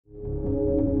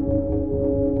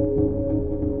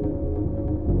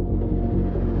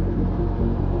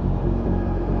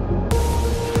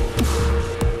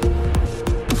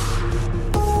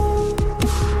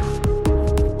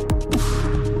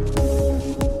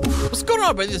What's going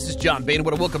on, buddy? This is John Bain. I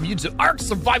want to welcome you to ARK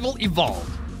Survival Evolved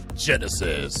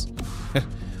Genesis.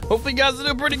 Hopefully you guys are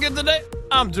doing pretty good today.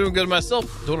 I'm doing good myself.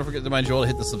 Don't forget to remind you all to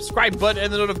hit the subscribe button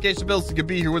and the notification bell so you can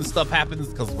be here when stuff happens,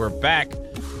 because we're back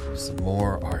with some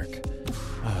more ARK.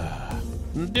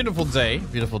 Beautiful day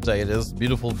it is.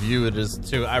 Beautiful view it is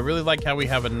too. I really like how we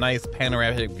have a nice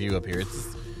panoramic view up here.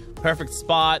 It's a perfect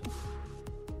spot,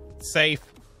 safe,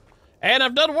 and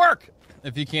I've done work.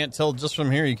 If you can't tell just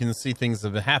from here, you can see things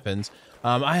that have happened.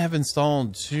 I have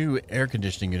installed 2 air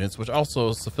conditioning units, which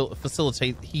also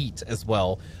facilitate heat as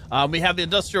well. We have the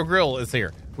industrial grill is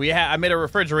here. I made a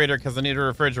refrigerator because I need a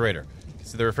refrigerator.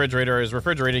 See, the refrigerator is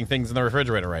refrigerating things in the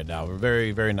refrigerator right now.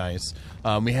 Very, very nice.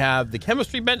 We have the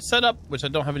chemistry bench set up, which I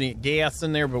don't have any gas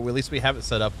in there, but at least we have it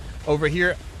set up. Over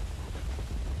here,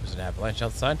 there's an avalanche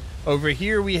outside. Over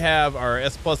here, we have our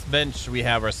S+ bench. We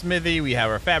have our smithy. We have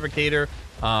our fabricator.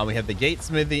 We have the gate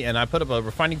smithy, and I put up a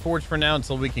refining forge for now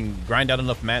until we can grind out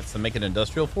enough mats to make an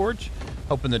industrial forge.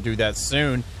 Hoping to do that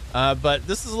soon. But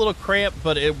this is a little cramped,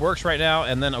 but it works right now.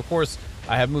 And then, of course,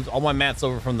 I have moved all my mats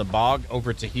over from the bog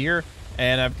over to here.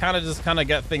 And I've kind of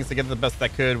got things together the best I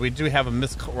could. We do have a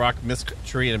misc rock, misc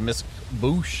tree, and a misc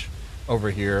bush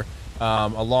over here,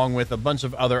 along with a bunch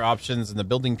of other options and the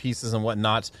building pieces and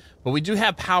whatnot. But we do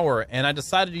have power, and I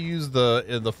decided to use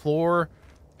the floor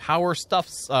power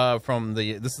stuffs from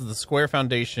this is the Square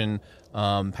Foundation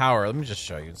power. Let me just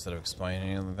show you instead of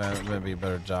explaining. That would be a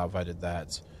better job if I did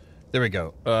that. There we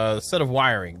go. Set of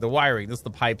wiring. The wiring. This is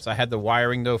the pipes. I had the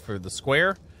wiring though for the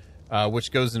square,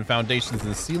 which goes in foundations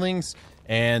and ceilings.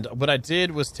 And what I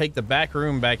did was take the back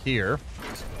room back here.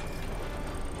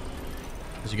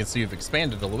 As you can see, we've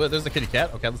expanded a little bit. There's the kitty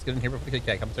cat. Okay, let's get in here before the kitty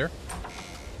cat comes here.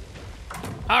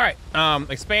 All right,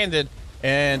 expanded.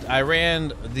 And I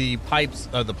ran the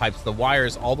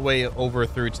wires all the way over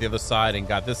through to the other side and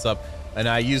got this up. And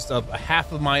I used up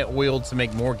half of my oil to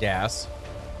make more gas.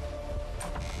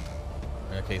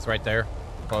 Okay, it's right there.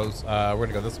 Close. We're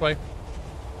gonna go this way.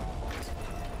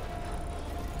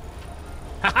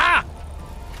 Ha-ha!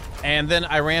 And then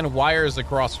I ran wires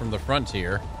across from the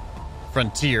frontier.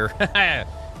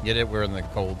 Get it? We're in the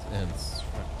cold. Never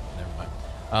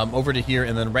mind. Over to here,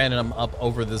 and then ran them up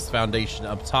over this foundation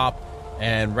up top.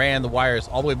 And ran the wires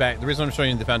all the way back. The reason I'm showing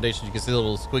you the foundation, you can see a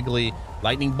little squiggly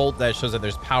lightning bolt that shows that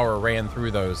there's power ran through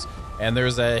those. And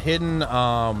there's a hidden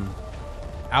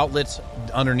outlet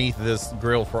underneath this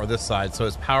grill for this side. So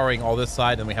it's powering all this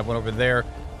side, and we have one over there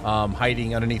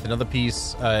hiding underneath another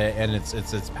piece, and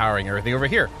it's powering everything over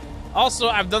here. Also,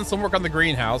 I've done some work on the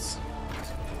greenhouse.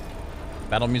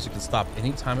 Battle music can stop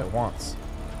anytime it wants.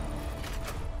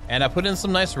 And I put in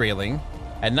some nice railing.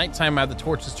 At nighttime, I have the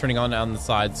torches turning on the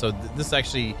side, so this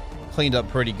actually cleaned up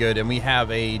pretty good. And we have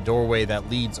a doorway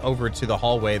that leads over to the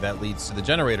hallway that leads to the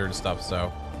generator and stuff.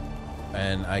 So,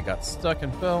 and I got stuck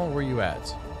and fell. Where you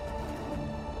at?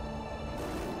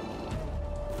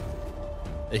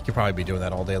 You could probably be doing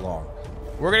that all day long.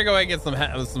 We're gonna go ahead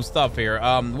and get some stuff here.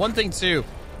 One thing too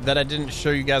that I didn't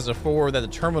show you guys before that the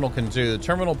terminal can do. The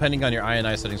terminal, depending on your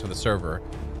INI settings for the server,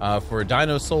 for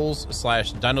Dino Souls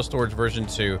 / Dino Storage version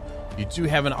 2. You do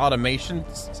have an automation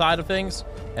side of things,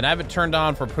 and I have it turned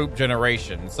on for poop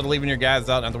generation. Instead of leaving your guys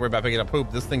out and have to worry about picking up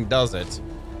poop, this thing does it.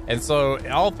 And so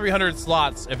all 300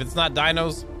 slots, if it's not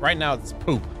dinos, right now it's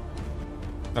poop.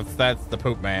 That's the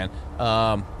poop, man.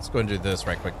 Let's go and do this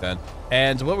right quick then.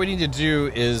 And what we need to do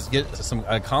is get some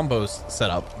compost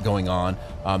setup going on,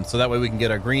 so that way we can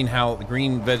get our green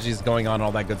veggies going on,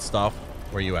 all that good stuff.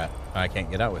 Where you at? I can't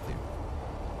get out with you.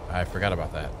 I forgot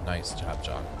about that. Nice job,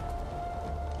 John.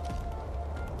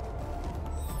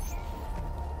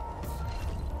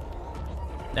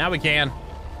 Now we can.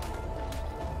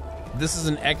 This is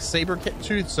an X saber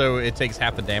tooth, so it takes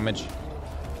half the damage.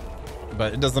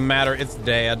 But it doesn't matter. It's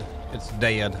dead. It's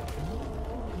dead.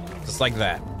 Just like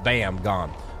that. Bam,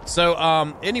 gone. So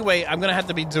anyway, I'm gonna have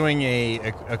to be doing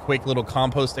a quick little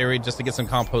compost area just to get some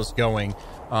compost going.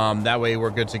 That way we're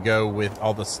good to go with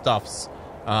all the stuffs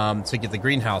to get the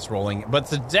greenhouse rolling. But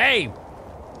today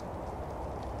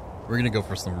we're gonna go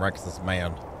for some Rexes,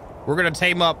 man. We're gonna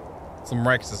tame up some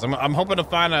Rexes. I'm hoping to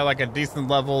find a decent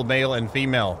level male and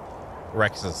female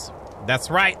Rexes. That's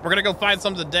right. We're gonna go find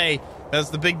some today. That's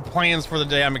the big plans for the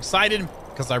day. I'm excited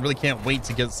because I really can't wait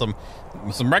to get some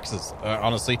Rexes,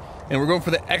 honestly. And we're going for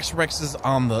the X Rexes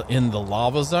in the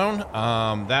lava zone.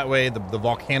 That way, the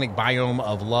volcanic biome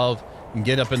of love can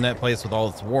get up in that place with all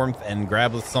its warmth and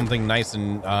grab something nice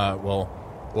and well,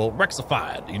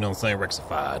 Rexified. You know what I'm saying?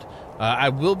 Rexified. I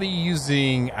will be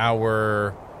using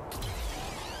our.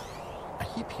 I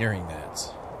keep hearing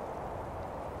that.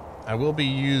 I will be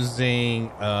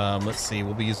using, let's see,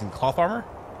 we'll be using cloth armor.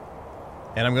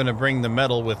 And I'm going to bring the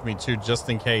metal with me too, just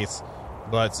in case.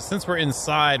 But since we're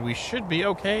inside, we should be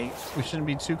okay. We shouldn't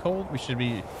be too cold. We should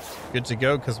be good to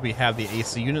go because we have the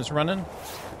AC units running,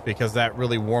 because that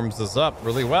really warms us up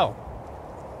really well.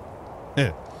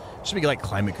 Should be like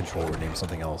climate control or name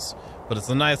something else. But it's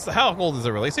a nice, how cold is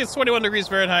it really? See, it's 21 degrees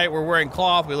Fahrenheit. We're wearing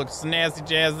cloth. We look snazzy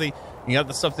jazzy. You got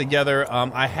the stuff together.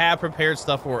 I have prepared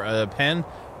stuff for a pen.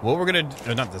 What we're going to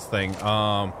do, not this thing.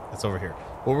 It's over here.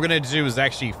 What we're going to do is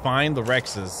actually find the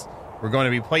Rexes. We're going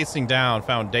to be placing down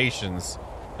foundations.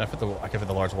 I can fit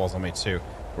the large walls on me too.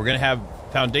 We're going to have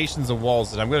foundations of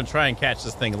walls, and I'm going to try and catch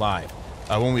this thing live.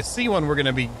 When we see one, we're going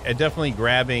to be definitely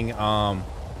grabbing,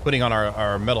 putting on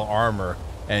our metal armor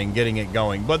and getting it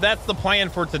going. But that's the plan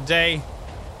for today.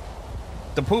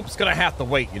 The poop's going to have to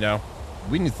wait, you know.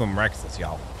 We need some Rexes,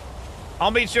 y'all.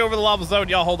 I'll meet you over the lava zone.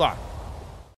 Y'all hold on.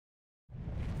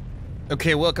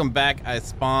 Okay, welcome back. I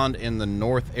spawned in the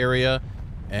north area,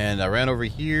 and I ran over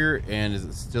here, and is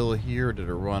it still here, or did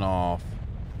it run off?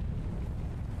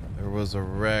 There was a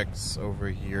Rex over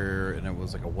here, and it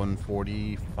was like a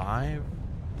 145.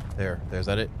 There's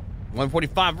that it.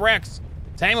 145 Rex.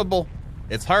 Tameable.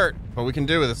 It's hurt, but we can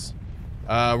do this.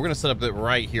 We're gonna set up it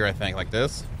right here, I think, like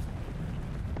this.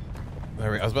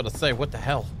 There we go. I was about to say, what the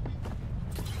hell?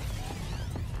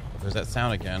 There's that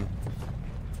sound again.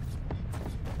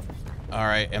 All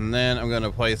right, and then I'm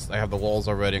gonna place, I have the walls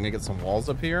already. I'm gonna get some walls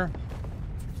up here.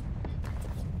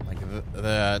 Like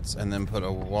that, and then put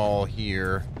a wall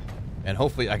here. And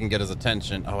hopefully I can get his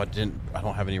attention. Oh, I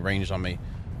don't have any range on me.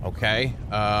 Okay.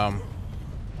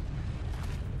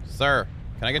 Sir,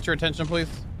 can I get your attention, please?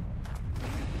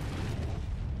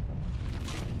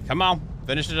 Come on,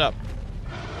 finish it up.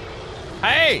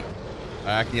 Hey!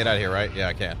 I can get out of here, right? Yeah,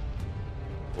 I can.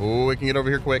 Ooh, we can get over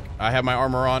here quick. I have my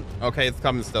armor on. Okay, it's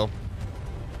coming still.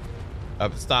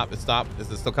 Stop, it stopped.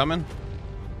 Is it still coming?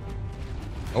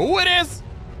 Oh, it is!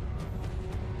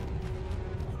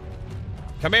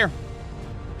 Come here.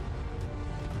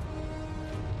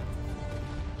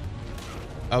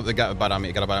 Oh, they got a bite on me.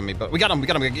 It got a bite on me. But we got him. We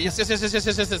got him. Yes.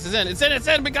 It's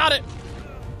in. We got it.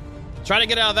 Try to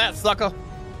get out of that, sucker.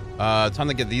 Time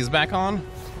to get these back on.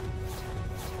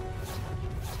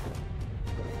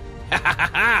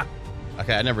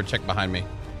 Okay, I never checked behind me.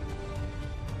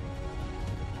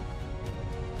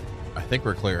 I think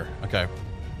we're clear. Okay. All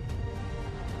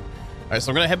right, so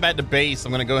I'm going to head back to base.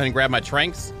 I'm going to go ahead and grab my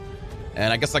tranks.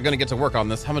 And I guess I'm going to get to work on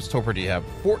this. How much torpor do you have?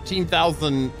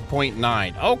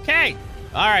 14,000.9. Okay.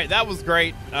 All right, that was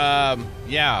great.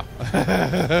 Yeah.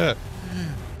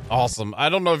 Awesome. I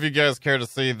don't know if you guys care to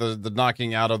see the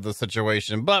knocking out of the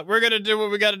situation, but we're going to do what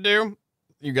we got to do.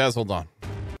 You guys hold on.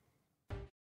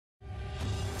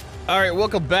 All right,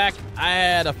 welcome back. I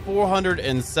had a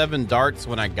 407 darts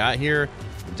when I got here,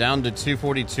 down to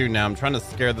 242 now. I'm trying to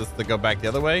scare this to go back the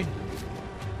other way.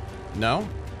 No?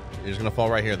 You're just going to fall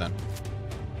right here then.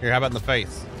 Here, how about in the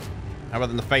face? How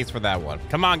about in the face for that one?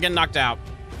 Come on, get knocked out.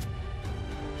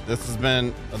 This has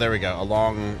been, oh, there we go, a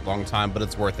long time, but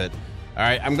it's worth it. All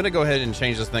right, I'm going to go ahead and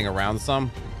change this thing around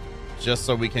some, just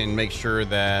so we can make sure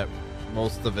that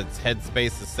most of its head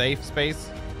space is safe space.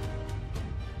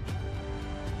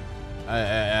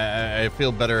 I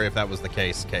feel better if that was the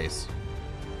case.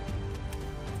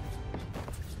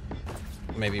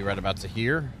 Maybe right about to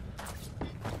here.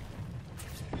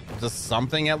 Just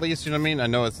something at least, you know what I mean? I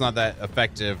know it's not that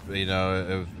effective, you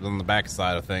know, on the back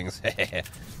side of things. But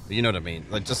you know what I mean?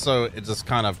 Like, just so it just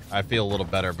kind of, I feel a little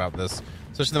better about this.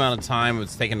 Especially the amount of time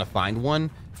it's taken to find one.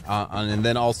 And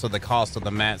then also the cost of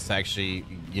the mats to actually,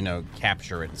 you know,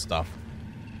 capture it and stuff.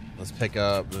 Let's pick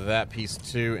up that piece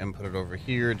too and put it over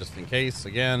here just in case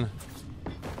again.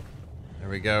 There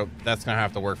we go. That's gonna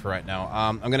have to work for right now.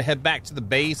 I'm gonna head back to the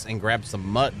base and grab some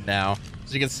mutton now.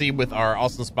 As you can see with our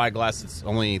awesome spyglass, it's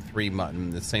only 3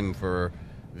 mutton. The same for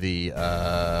the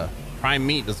prime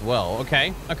meat as well.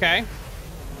 Okay.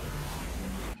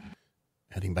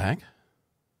 Heading back.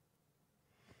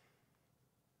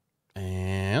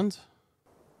 And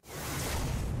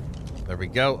there we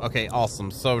go. Okay,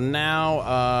 awesome. So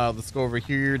now let's go over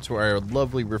here to our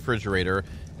lovely refrigerator.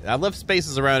 I left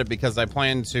spaces around it because I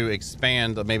plan to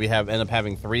expand, maybe end up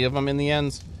having 3 of them in the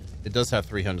end. It does have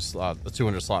 200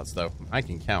 slots though. I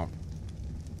can count.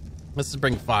 Let's just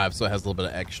bring 5 so it has a little bit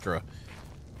of extra.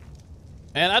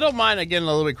 And I don't mind getting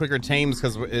a little bit quicker tames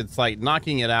because it's like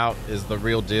knocking it out is the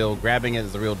real deal. Grabbing it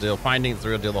is the real deal. Finding it's the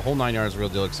real deal. The whole 9 yards is the real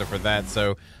deal except for that.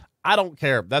 So I don't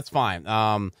care. That's fine.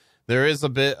 There is a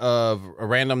bit of a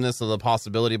randomness of the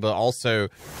possibility, but also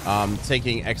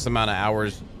taking X amount of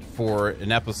hours for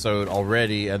an episode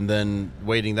already and then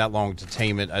waiting that long to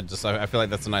tame it. I feel like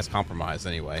that's a nice compromise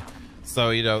anyway.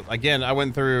 So, you know, again, I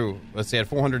went through, let's see, I had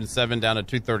 407 down to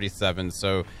 237.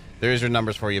 So there's your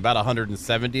numbers for you, about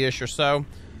 170-ish or so.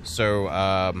 So,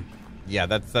 yeah,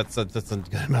 that's a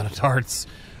good amount of darts.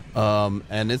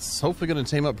 And it's hopefully going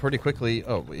to tame up pretty quickly.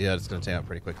 Oh, yeah, it's going to tame up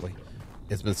pretty quickly.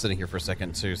 It's been sitting here for a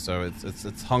second, too, so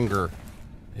it's hunger.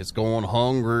 It's going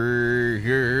hungry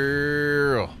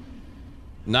here.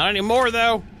 Not anymore,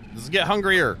 though. Just get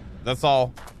hungrier. That's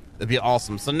all. It'd be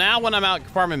awesome. So now when I'm out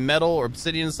farming metal or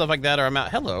obsidian and stuff like that, or I'm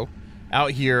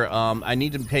out here, I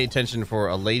need to pay attention for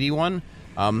a lady one.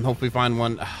 Hopefully find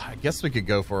one. I guess we could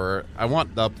go for, I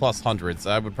want the plus hundreds.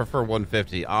 I would prefer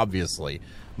 150, obviously.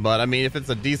 But, I mean, if it's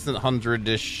a decent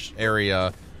 100-ish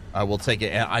area, we'll take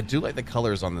it. And I do like the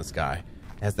colors on this guy.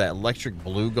 It has that electric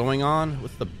blue going on.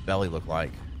 What's the belly look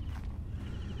like?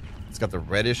 It's got the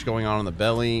reddish going on the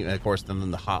belly. And, of course, then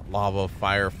the hot lava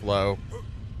fire flow.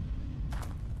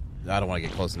 I don't want to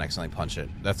get close and accidentally punch it.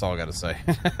 That's all I got to say.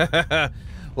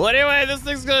 Well, anyway, this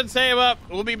thing's going to tame up.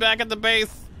 We'll be back at the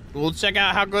base. We'll check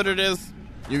out how good it is.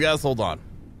 You guys hold on.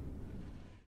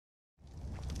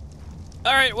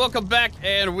 All right, welcome back.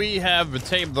 And we have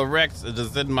tamed the Rex. It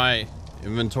is in my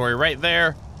inventory right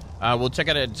there. We'll check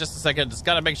it out in just a second. Just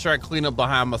got to make sure I clean up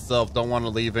behind myself. Don't want to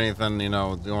leave anything, you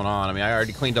know, going on. I mean, I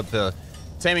already cleaned up the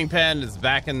taming pen. It's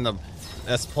back in the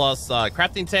S+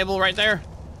 crafting table right there.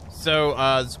 So,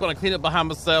 just want to clean up behind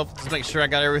myself. Just make sure I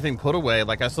got everything put away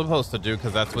like I'm supposed to do,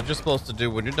 because that's what you're supposed to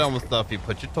do when you're done with stuff. You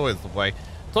put your toys away.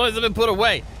 Toys have been put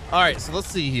away. All right, so let's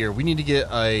see here. We need to get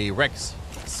a Rex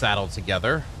saddle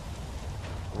together.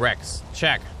 Rex,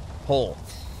 check, pull,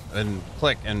 and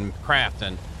click, and craft,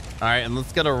 and all right, and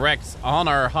let's get a Rex on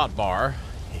our hotbar.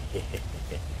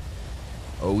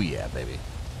 Oh yeah, baby.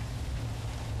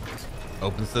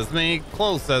 Open sesame,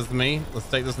 close sesame. Let's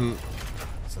take this in.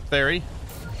 It's a theory.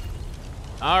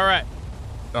 All right.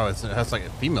 Oh, it has like a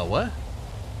female. What?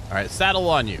 All right, saddle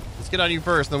on you. Let's get on you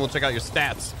first, then we'll check out your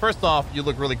stats. First off, you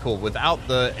look really cool without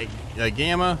the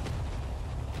gamma.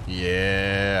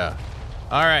 Yeah.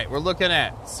 All right, we're looking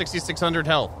at 6,600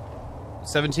 health,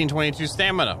 1,722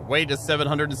 stamina, weight is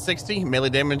 760, melee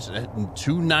damage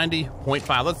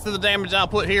 290.5. Let's see the damage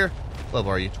output here. What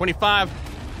level are you? 25,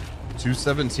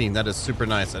 217. That is super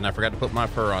nice. And I forgot to put my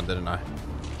fur on, didn't I?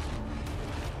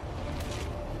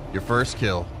 Your first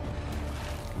kill.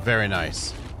 Very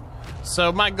nice.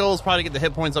 So my goal is probably to get the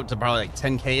hit points up to probably like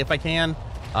 10k if I can.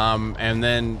 And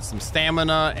then some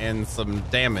stamina and some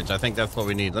damage. I think that's what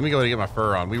we need. Let me go ahead and get my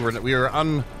fur on. We were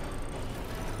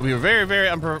very, very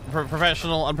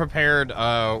unprofessional, unprepared.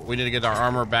 We need to get our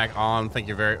armor back on. Thank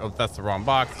you very. Oh, that's the wrong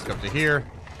box. Let's go up to here.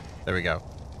 There we go.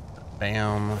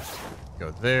 Bam.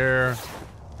 Go there.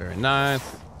 Very nice.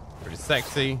 Pretty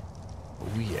sexy.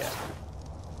 Oh yeah.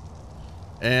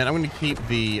 And I'm going to keep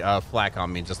the flak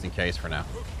on me just in case for now.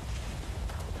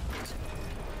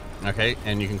 Okay,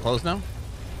 and you can close now.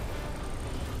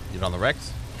 Get on the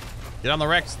Rex. Get on the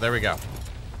Rex. There we go.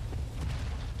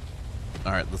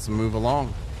 All right, let's move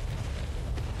along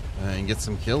and get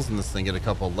some kills in this thing. Get a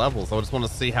couple of levels. I just want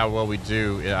to see how well we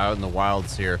do out in the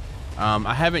wilds here.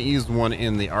 I haven't used one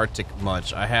in the Arctic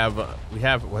much. We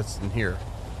have what's in here.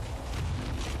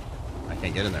 I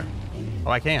can't get in there.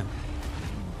 Oh, I can.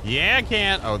 Yeah, I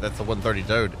can. Oh, that's a 130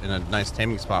 Dode in a nice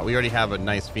taming spot. We already have a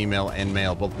nice female and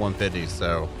male, both 150,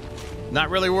 so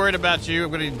not really worried about you.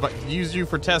 I'm going to use you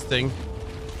for testing.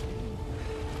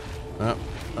 Oh.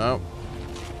 All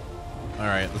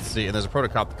right, let's see. And there's a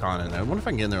Protocopticon in there. I wonder if I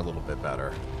can get in there a little bit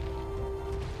better.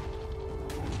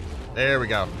 There we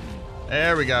go.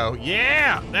 There we go.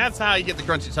 Yeah, that's how you get the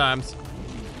crunchy times.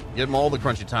 Get them all the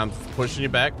crunchy times. Pushing you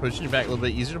back a little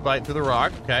bit easier to bite through the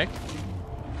rock. Okay.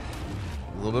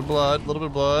 A little bit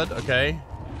of blood, okay.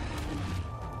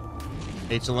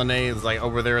 HLN-A is like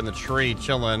over there in the tree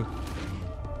chilling.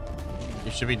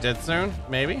 You should be dead soon,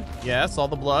 maybe. Yes, all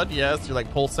the blood, yes. You're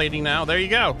like pulsating now. There you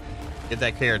go. Get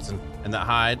that keratin and that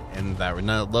hide and that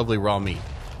lovely raw meat.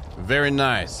 Very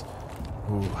nice.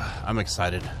 Ooh, I'm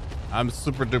excited. I'm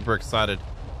super duper excited.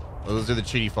 Let's do the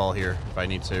cheaty fall here if I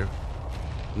need to.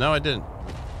 No, I didn't.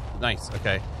 Nice,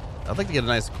 okay. I'd like to get a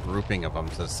nice grouping of them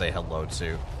to say hello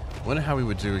to. I wonder how we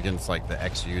would do against like the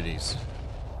ex-Uties.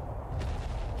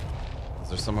 Is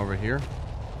there some over here?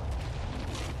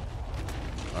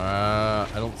 I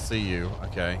don't see you.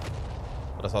 Okay.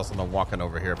 But I saw someone walking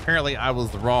over here. Apparently I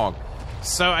was wrong.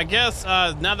 So I guess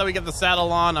now that we get the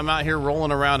saddle on, I'm out here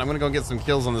rolling around. I'm going to go get some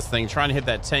kills on this thing, trying to hit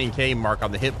that 10k mark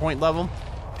on the hit point level.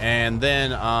 And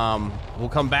then we'll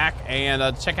come back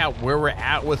and check out where we're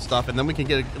at with stuff. And then we can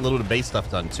get a little bit of base stuff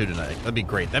done too tonight. That'd be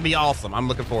great. That'd be awesome. I'm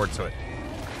looking forward to it.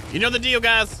 You know the deal,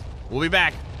 guys. We'll be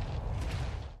back.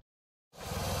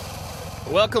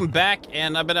 Welcome back,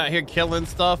 and I've been out here killing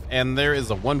stuff, and there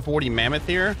is a 140 mammoth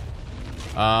here.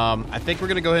 I think we're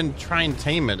gonna go ahead and try and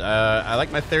tame it. I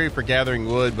like my theory for gathering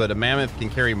wood, but a mammoth can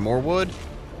carry more wood,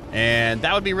 and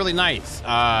that would be really nice to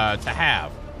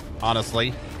have,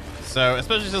 honestly. So,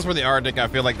 especially since we're the Arctic, I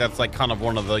feel like that's like kind of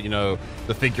one of the, you know,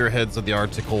 the figureheads of the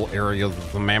Arctical areas,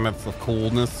 the mammoths of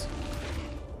coolness.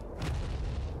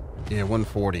 Yeah,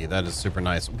 140. That is super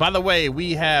nice. By the way,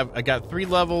 I got 3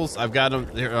 levels. I've got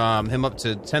him up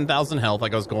to 10,000 health,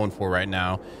 like I was going for right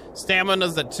now.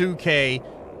 Stamina's at 2K,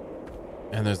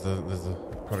 and there's the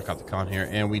Protocopticon here,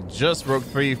 and we just broke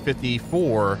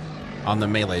 354 on the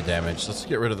melee damage. Let's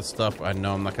get rid of the stuff I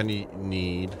know I'm not gonna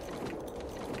need.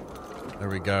 There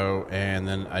we go. And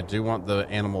then I do want the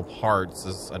animal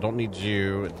parts. I don't need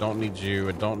you. I don't need you.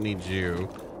 I don't need you.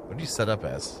 What do you set up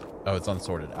as? Oh, it's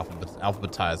unsorted.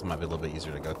 Alphabetized might be a little bit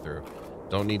easier to go through.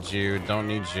 Don't need you. Don't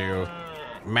need you.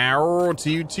 Marrow to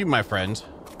you too, my friend.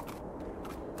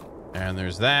 And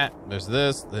there's that. There's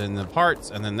this. Then the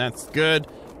parts. And then that's good.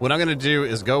 What I'm going to do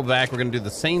is go back. We're going to do the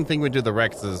same thing we do the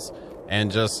Rexes.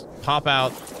 And just pop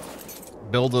out.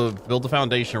 Build a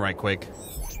foundation right quick.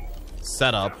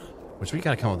 Set up. Which we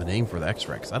got to come up with a name for the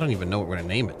X-Rex. I don't even know what we're going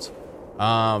to name it.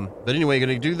 But anyway,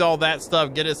 going to do all that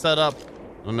stuff. Get it set up.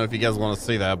 I don't know if you guys want to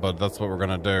see that, but that's what we're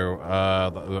gonna do.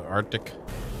 The Arctic.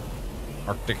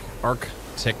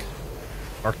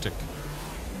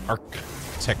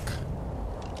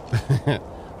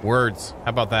 Words. How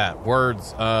about that?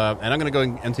 Words. And I'm gonna go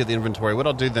into the inventory. What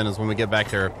I'll do then is when we get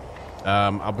back here,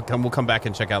 we'll come back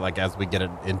and check out like as we get it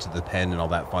into the pen and all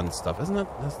that fun stuff. Isn't that?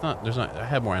 I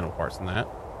had more animal parts than that.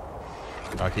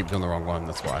 Oh, I keep doing the wrong one.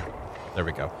 That's why. There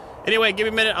we go. Anyway, give me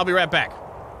a minute. I'll be right back.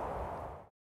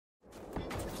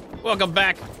 Welcome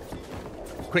back.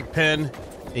 Quick pen,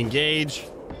 engage.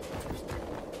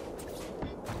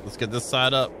 Let's get this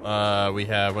side up. We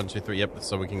have 1, 2, 3. Yep.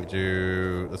 So we can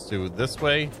do. Let's do it this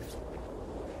way.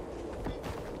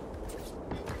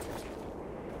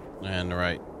 And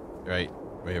right.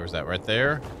 Where's that? Right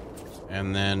there.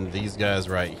 And then these guys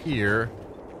right here.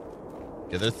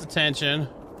 Get this attention.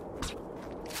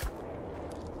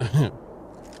 I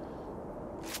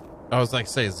was like,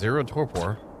 say 0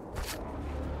 torpor.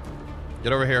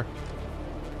 Get over here.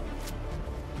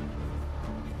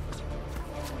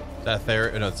 Is that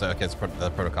there? No, it's okay. It's the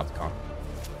Protocopticon.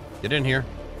 Get in here.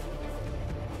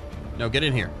 No, get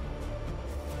in here.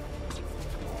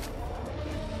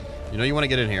 You know you want to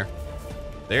get in here.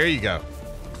 There you go.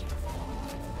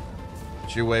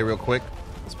 Get your way real quick.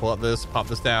 Let's pull up this, pop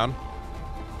this down.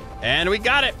 And we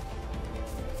got it.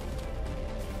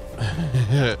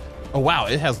 Oh, wow.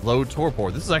 It has low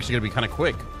torpor. This is actually going to be kind of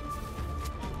quick.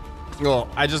 Well,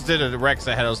 I just did a Rex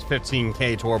that had those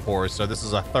 15k torpors, so this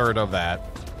is a third of that.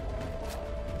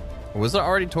 Was it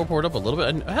already torpored up a little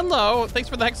bit? Hello, thanks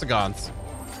for the hexagons.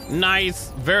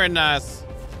 Nice, very nice.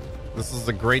 This is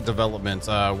a great development.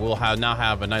 We'll now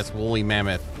have a nice woolly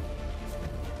mammoth.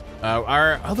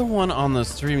 Our other one on the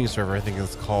streaming server, I think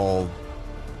is called,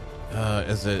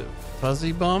 is it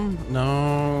Fuzzy Bum?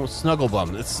 No, Snuggle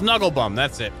Bum. It's Snuggle Bum,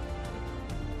 that's it.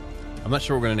 I'm not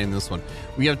sure what we're going to name this one.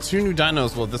 We have 2 new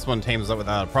dinos. Well, this one tames up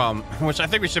without a problem, which I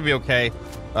think we should be okay.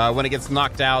 When it gets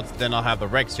knocked out, then I'll have the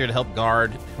Rex here to help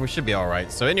guard. We should be all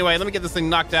right. So anyway, let me get this thing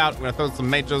knocked out. I'm going to throw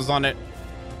some majos on it,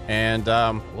 and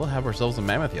we'll have ourselves a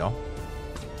mammoth, y'all.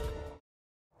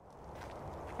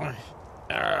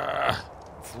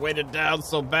 It's weighted down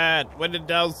so bad. Weighted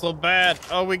down so bad.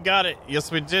 Oh, we got it. Yes,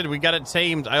 we did. We got it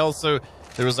tamed.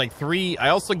 There was like 3. I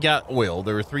also got oil.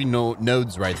 There were 3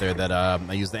 nodes right there that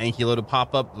I used the Ankylo to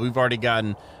pop up. We've already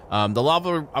gotten the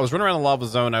lava. I was running around the lava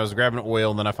zone. I was grabbing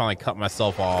oil, and then I finally cut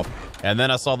myself off. And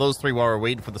then I saw those 3 while we were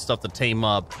waiting for the stuff to tame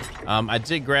up. I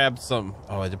did grab some.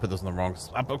 Oh, I did put those in the wrong.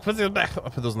 I put those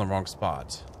in the wrong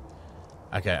spot.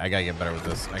 Okay, I gotta get better with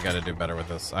this. I gotta do better with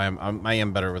this. I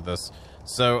am better with this.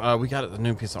 So we got a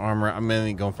new piece of armor. I'm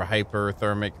mainly going for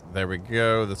hyperthermic. There we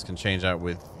go. This can change out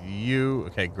with you.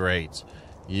 Okay, great.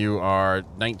 You are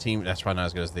 19. That's probably not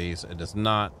as good as these. It is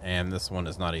not, and this one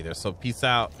is not either. So peace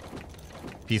out.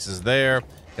 Pieces there.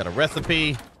 Got a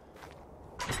recipe.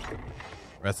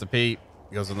 Recipe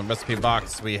goes in the recipe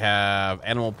box. We have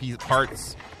animal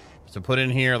parts to put in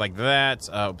here like that.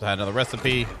 Another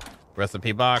recipe.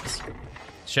 Recipe box.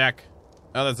 Check.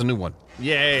 Oh, that's a new one.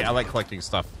 Yay! I like collecting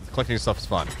stuff. Collecting stuff is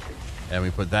fun. And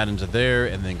we put that into there,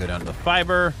 and then go down to the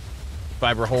fiber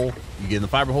hole. You get in the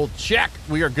fiber hole. Check.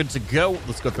 We are good to go.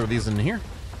 Let's go throw these in here,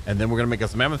 and then we're gonna make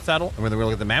us a mammoth saddle, and we're gonna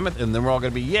look at the mammoth, and then we're all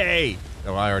gonna be yay.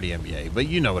 Oh, I already am yay, but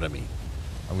you know what I mean.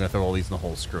 I'm gonna throw all these in the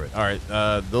hole. Screw it. All right,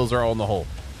 those are all in the hole.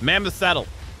 Mammoth saddle.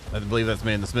 I believe that's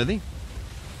made in the smithy.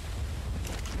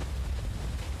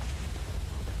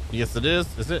 Yes, it is.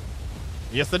 Is it?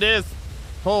 Yes, it is.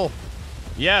 Pull.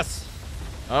 Yes.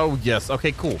 Oh, yes.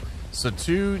 Okay, cool. So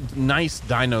 2 nice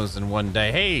dinos in one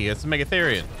day. Hey, it's a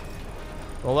Megatherian.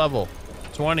 Full level.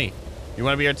 20. You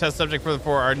want to be our test subject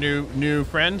for our new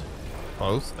friend?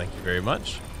 Close. Thank you very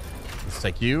much. Let's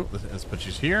take you. Let's put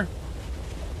you here.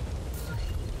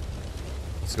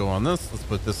 Let's go on this. Let's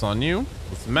put this on you.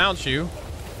 Let's mount you.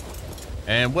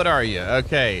 And what are you?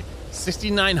 Okay.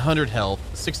 6,900 health.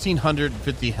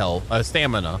 1,650 health.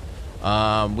 Stamina.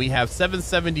 We have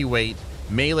 770 weight.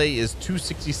 Melee is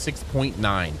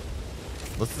 266.9.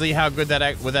 Let's see how good that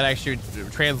actually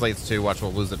translates to. Watch,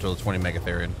 we'll lose it to the 20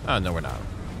 Megatherian. Oh, no, we're not.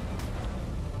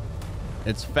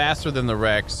 It's faster than the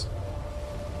Rex,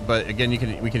 but again,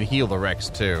 we can heal the Rex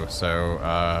too.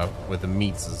 So with the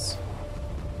meats,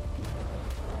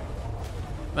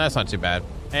 that's not too bad.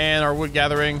 And our wood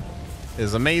gathering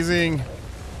is amazing.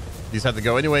 These have to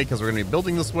go anyway because we're going to be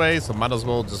building this way, so might as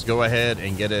well just go ahead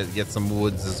and get some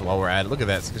woods while we're at it. Look at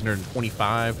that,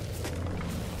 625.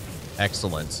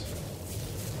 Excellent.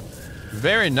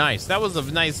 Very nice. That was a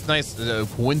nice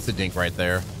coincidence right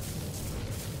there.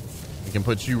 We can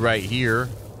put you right here,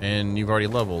 and you've already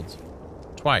leveled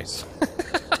twice.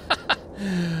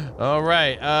 All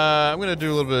right, I'm gonna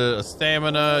do a little bit of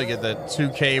stamina, get that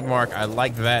 2K mark. I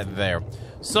like that there.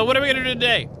 So what are we gonna do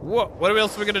today? What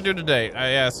else are we gonna do today?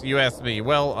 You asked me.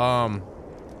 Well,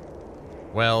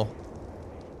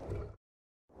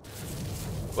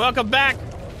 welcome back.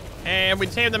 And we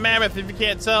tamed the mammoth. If you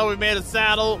can't tell, we made a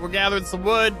saddle. We're gathering some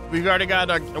wood. We've already got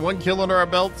 1 kill under our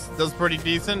belts. That's pretty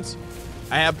decent.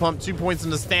 I have pumped 2 points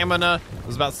into stamina. It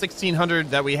was about 1,600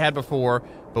 that we had before,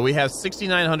 but we have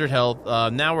 6,900 health.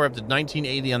 Now we're up to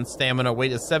 1,980 on stamina.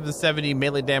 Weight is 770.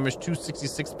 Melee damage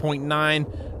 266.9.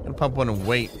 Gonna pump 1 in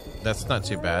weight. That's not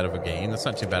too bad of a gain.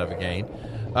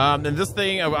 And this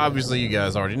thing, obviously, you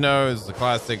guys already know, is the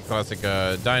classic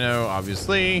dino,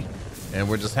 obviously, and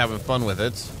we're just having fun with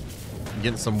it.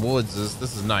 Getting some woods.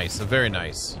 This is nice. Very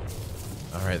nice.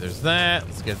 All right, there's that.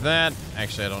 Let's get that.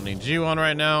 Actually, I don't need you on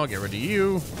right now. Get rid of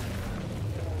you.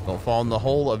 Don't fall in the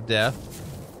hole of death.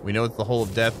 We know it's the hole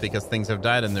of death because things have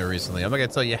died in there recently. I'm not gonna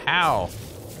tell you how,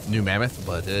 new mammoth,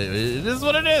 but it is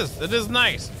what it is. It is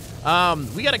nice.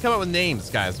 We got to come up with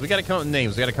names, guys. We got to come up with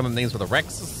names. We got to come up with names for the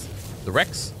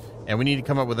Rex, and we need to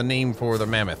come up with a name for the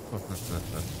mammoth.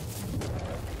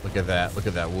 Look at that. Look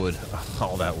at that wood.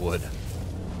 All that wood.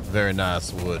 Very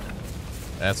nice wood.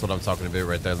 That's what I'm talking about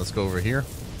right there. Let's go over here.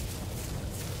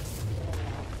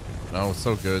 Oh,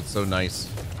 so good. So nice.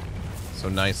 So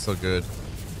nice. So good.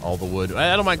 All the wood.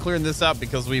 I don't mind clearing this out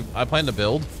because I plan to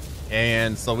build.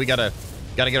 And so we gotta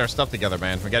get our stuff together,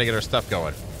 man. We gotta get our stuff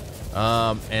going.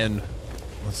 And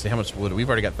let's see how much wood. We've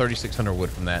already got 3,600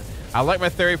 wood from that. I like my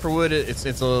theory for wood. It's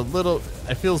a little,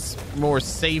 it feels more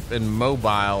safe and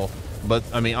mobile. But,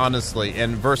 I mean, honestly,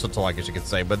 and versatile, I guess you could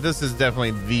say. But this is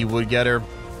definitely the wood getter.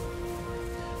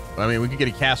 I mean, we could get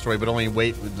a castaway, but only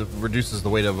reduces the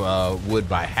weight of wood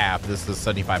by half. This is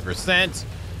 75%.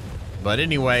 But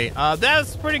anyway,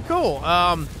 that's pretty cool.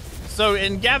 So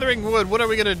in gathering wood, what are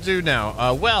we going to do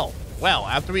now? Well,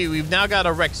 after we've now got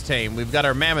a Rex tame, we've got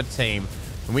our mammoth tame,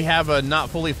 and we have a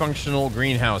not fully functional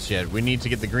greenhouse yet. We need to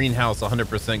get the greenhouse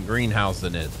 100% greenhouse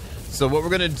in it. So what we're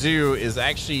gonna do is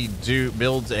actually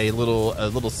build a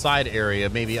little side area,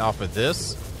 maybe off of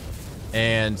this,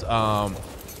 and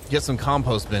get some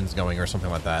compost bins going or something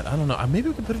like that. I don't know. Maybe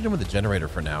we can put it in with the generator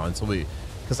for now until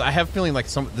because I have a feeling like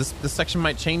this section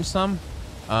might change some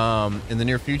in the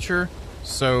near future.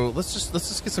 So let's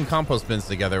just get some compost bins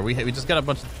together. We just got a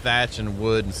bunch of thatch and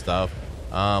wood and stuff.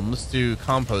 Let's do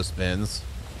compost bins.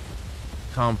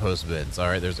 Compost bins. All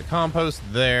right, there's a compost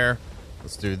there.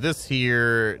 Let's do this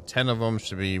here. 10 of them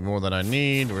should be more than I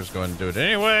need. We're just going to do it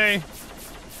anyway.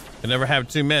 Can never have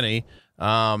too many.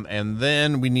 And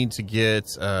then we need to get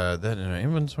that in our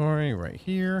inventory right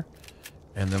here.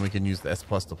 And then we can use the S+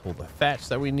 to pull the thatch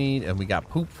that we need. And we got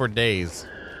poop for days.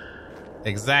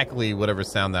 Exactly whatever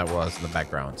sound that was in the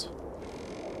background.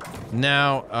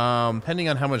 Now, depending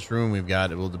on how much room we've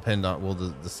got, it will depend on,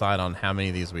 we'll decide on how many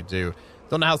of these we do.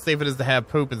 Don't know how safe it is to have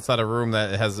poop inside a room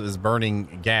that is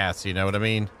burning gas, you know what I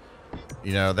mean?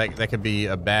 You know, that could be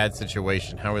a bad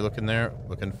situation. How are we looking there?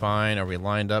 Looking fine. Are we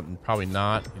lined up? Probably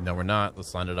not. No, we're not.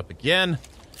 Let's line it up again.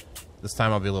 This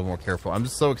time I'll be a little more careful. I'm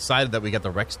just so excited that we got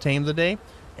the Rex tame today,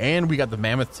 and we got the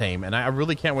mammoth tame, and I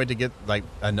really can't wait to get like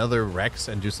another Rex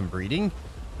and do some breeding.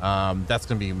 That's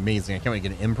gonna be amazing. I can't wait to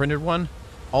get an imprinted one.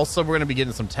 Also, we're gonna be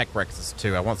getting some tech Rexes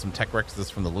too. I want some tech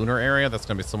Rexes from the lunar area. That's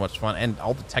gonna be so much fun, and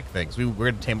all the tech things. We're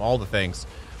gonna tame all the things.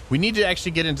 We need to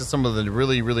actually get into some of the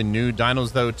really, really new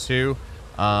dinos though too.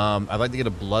 I'd like to get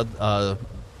a blood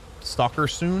stalker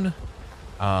soon.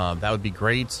 That would be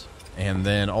great. And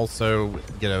then also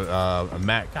get a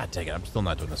map. God dang it, I'm still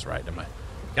not doing this right, am I?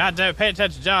 God damn it, pay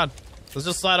attention, John. Let's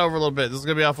just slide over a little bit. This is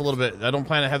going to be off a little bit. I don't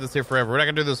plan to have this here forever. We're not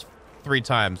going to do this 3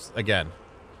 times again.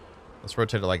 Let's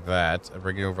rotate it like that. And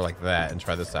bring it over like that and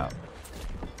try this out.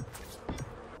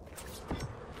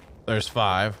 There's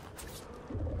 5.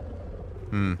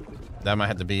 That might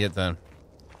have to be it then.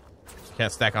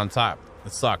 Can't stack on top.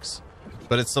 It sucks.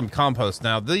 But it's some compost.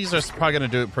 Now, these are probably going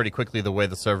to do it pretty quickly the way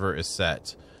the server is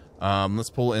set. Let's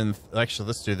pull in... Actually,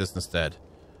 let's do this instead.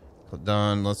 Click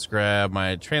done. Let's grab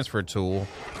my transfer tool.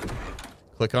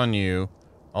 Click on you.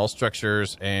 All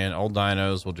structures and all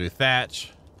dinos. We'll do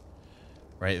thatch.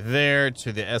 Right there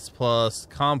to the S plus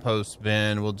compost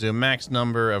bin. We'll do a max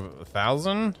number of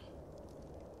 1,000.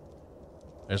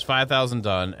 There's 5,000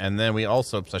 done. And then we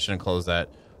also, I shouldn't close that.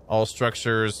 All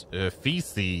structures,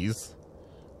 feces,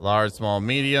 large, small,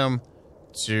 medium,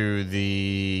 to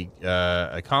the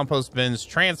compost bins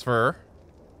transfer.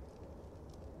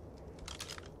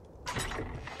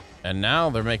 And now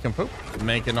they're making poop,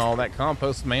 making all that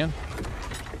compost, man.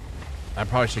 I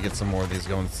probably should get some more of these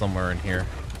going somewhere in here.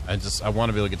 I want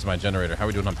to be able to get to my generator. How are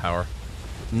we doing on power?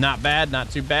 Not bad, not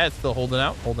too bad. Still holding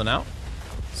out, holding out.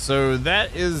 So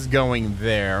that is going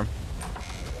there.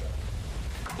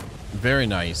 Very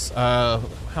nice.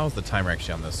 How's the timer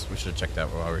actually on this? We should have checked that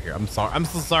while we're here. I'm sorry. I'm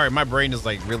so sorry. My brain is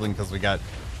like reeling because we got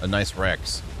a nice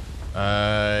Rex.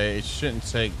 It shouldn't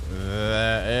take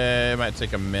that. It might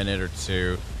take a minute or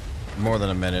 2. More than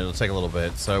a minute. It'll take a little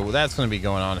bit. So that's going to be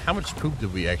going on. How much poop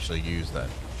did we actually use then?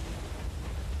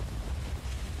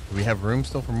 Do we have room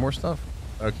still for more stuff?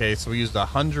 Okay, so we used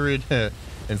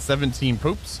 117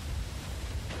 poops.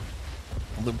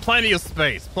 Plenty of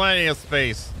space. Plenty of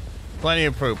space. Plenty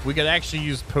of poop. We could actually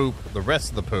use poop, the rest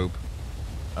of the poop.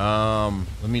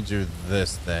 Let me do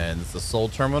this then. It's the soul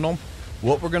terminal.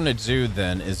 What we're going to do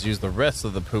then is use the rest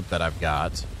of the poop that I've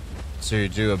got to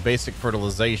do a basic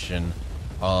fertilization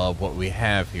of what we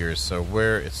have here. So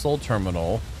where it's soul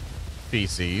terminal,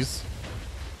 feces,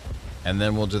 and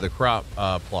then we'll do the crop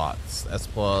plots. S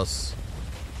plus,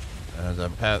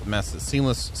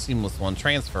 seamless one,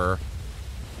 transfer.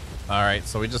 All right,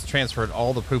 so we just transferred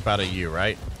all the poop out of you,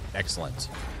 right? Excellent.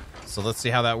 So let's see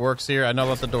how that works here. I know,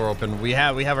 left the door open. We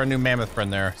have our new mammoth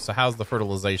friend there. So how's the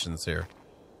fertilizations here?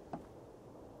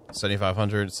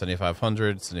 7,500,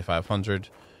 7,500, 7,500.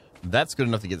 That's good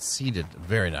enough to get seeded.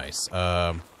 Very nice.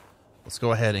 Let's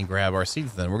go ahead and grab our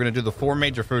seeds then. We're going to do the 4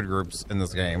 major food groups in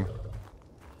this game.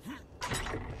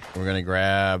 We're going to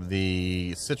grab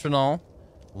the citronal,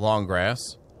 long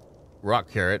grass, rock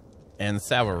carrot, and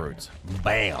salva roots.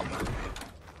 Bam!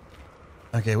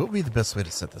 Okay, what would be the best way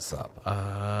to set this up?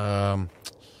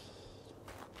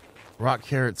 Rock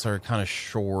carrots are kind of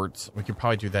short. We could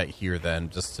probably do that here then,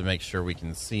 just to make sure we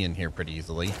can see in here pretty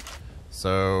easily.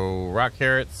 So, rock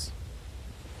carrots.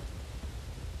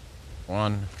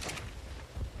 1.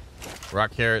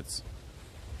 Rock carrots.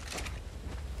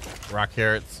 Rock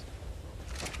carrots.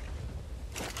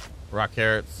 Rock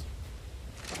carrots.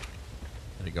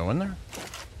 Did it go in there?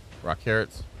 Rock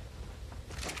carrots.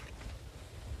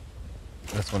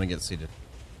 That's when it gets seeded.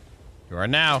 You are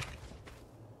now.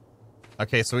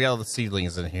 Okay, so we got all the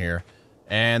seedlings in here.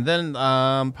 And then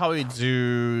probably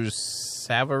do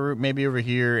salva root maybe over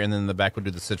here, and then in the back we'll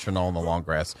do the citronal and the long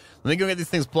grass. Let me go get these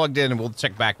things plugged in, and we'll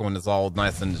check back when it's all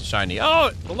nice and shiny.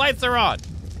 Oh, the lights are on.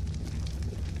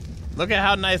 Look at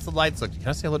how nice the lights look. Can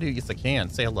I say hello to you? Yes, I can.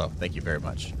 Say hello. Thank you very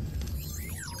much.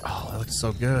 Oh, that looks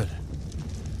so good.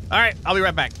 All right, I'll be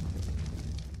right back.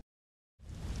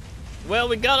 Well,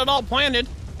 we got it all planted,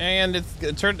 and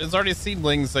it's already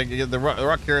seedlings. Like the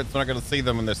rock carrots, we're not going to see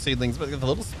them when they're seedlings, but the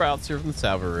little sprouts here from the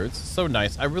salva roots. So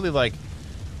nice. I like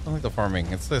the farming.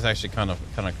 It's actually kind of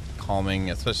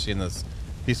calming, especially in this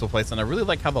peaceful place. And I really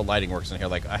like how the lighting works in here.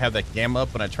 Like I have that gamma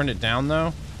up, when I turn it down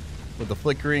though, with the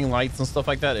flickering lights and stuff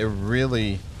like that, it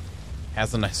really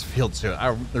has a nice feel to it.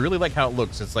 I really like how it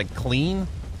looks. It's like clean,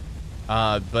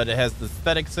 but it has the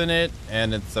aesthetics in it,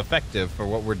 and it's effective for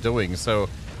what we're doing. So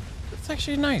it's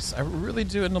actually nice. I really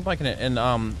do end up liking it. And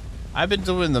I've been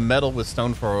doing the metal with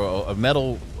stone for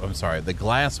the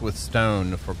glass with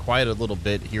stone for quite a little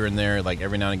bit here and there. Like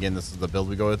every now and again, this is the build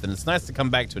we go with, and it's nice to come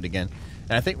back to it again.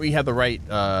 And I think we have the right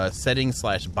setting /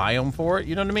 biome for it.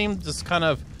 You know what I mean? Just kind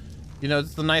of,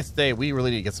 it's a nice day. We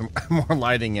really need to get some more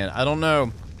lighting in. I don't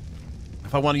know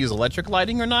if I want to use electric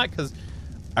lighting or not, because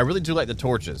I really do like the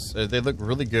torches. They look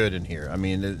really good in here. I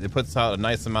mean, it puts out a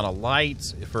nice amount of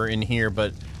light for in here,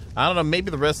 but I don't know,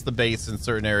 maybe the rest of the base in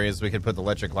certain areas we could put the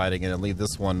electric lighting in and leave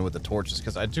this one with the torches,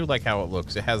 because I do like how it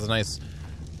looks. It has a nice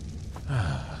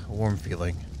warm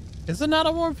feeling. Is it not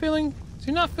a warm feeling? Do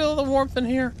you not feel the warmth in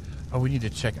here? Oh, we need to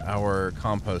check our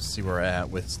compost, see where we're at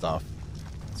with stuff.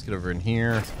 Let's get over in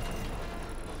here.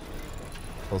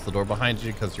 Close the door behind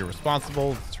you because you're responsible.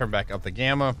 Let's turn back up the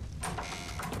gamma.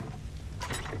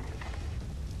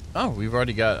 Oh, we've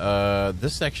already got,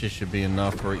 this actually should be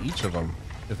enough for each of them.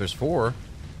 If there's 4.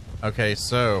 Okay,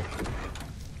 so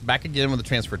back again with the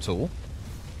transfer tool.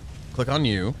 Click on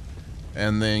you,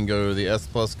 and then go to the S+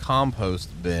 compost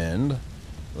bin.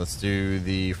 Let's do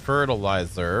the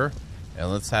fertilizer,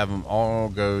 and let's have them all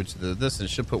go to this. It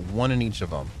should put 1 in each of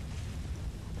them.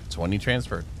 20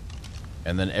 transferred.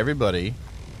 And then everybody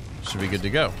should be good to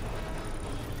go.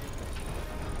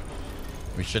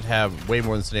 We should have way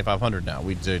more than 7,500 now.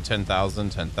 We do 10,000,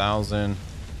 10,000.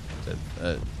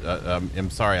 I'm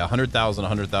sorry, 100,000,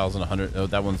 100,000, 100. Oh,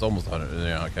 that one's almost 100.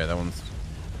 Yeah, okay, that one's.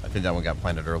 I think that one got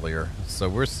planted earlier. So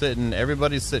we're sitting.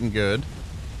 Everybody's sitting good.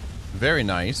 Very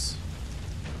nice.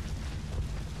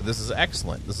 This is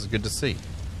excellent. This is good to see.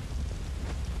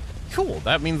 Cool.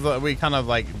 That means that we kind of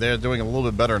like they're doing a little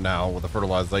bit better now with the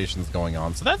fertilizations going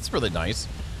on. So that's really nice.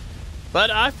 But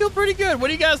I feel pretty good. What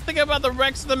do you guys think about the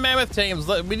Rex and the Mammoth tames?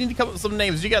 We need to come up with some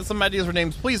names. You got some ideas for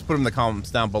names? Please put them in the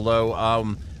comments down below.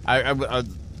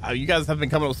 You guys have been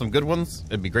coming up with some good ones.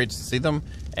 It'd be great to see them.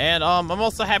 And I'm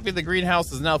also happy the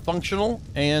greenhouse is now functional.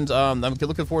 And I'm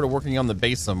looking forward to working on the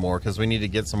base some more because we need to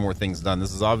get some more things done.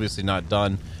 This is obviously not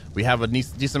done. We have a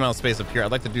decent amount of space up here.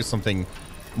 I'd like to do something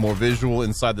more visual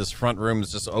inside this front room.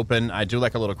 It's just open. I do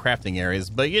like a little crafting areas.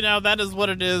 But, you know, that is what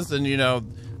it is. And, you know,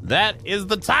 that is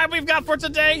the time we've got for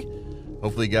today.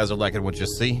 Hopefully you guys are liking what you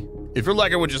see. If you're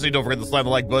liking what you see, don't forget to slam the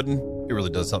like button. It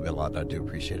really does help me a lot, and I do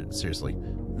appreciate it, seriously.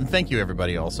 And thank you,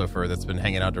 everybody, also, that's been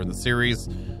hanging out during the series.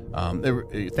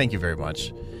 Thank you very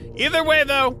much. Either way,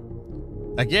 though,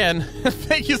 again,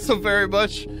 thank you so very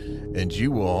much, and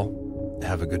you all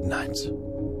have a good night.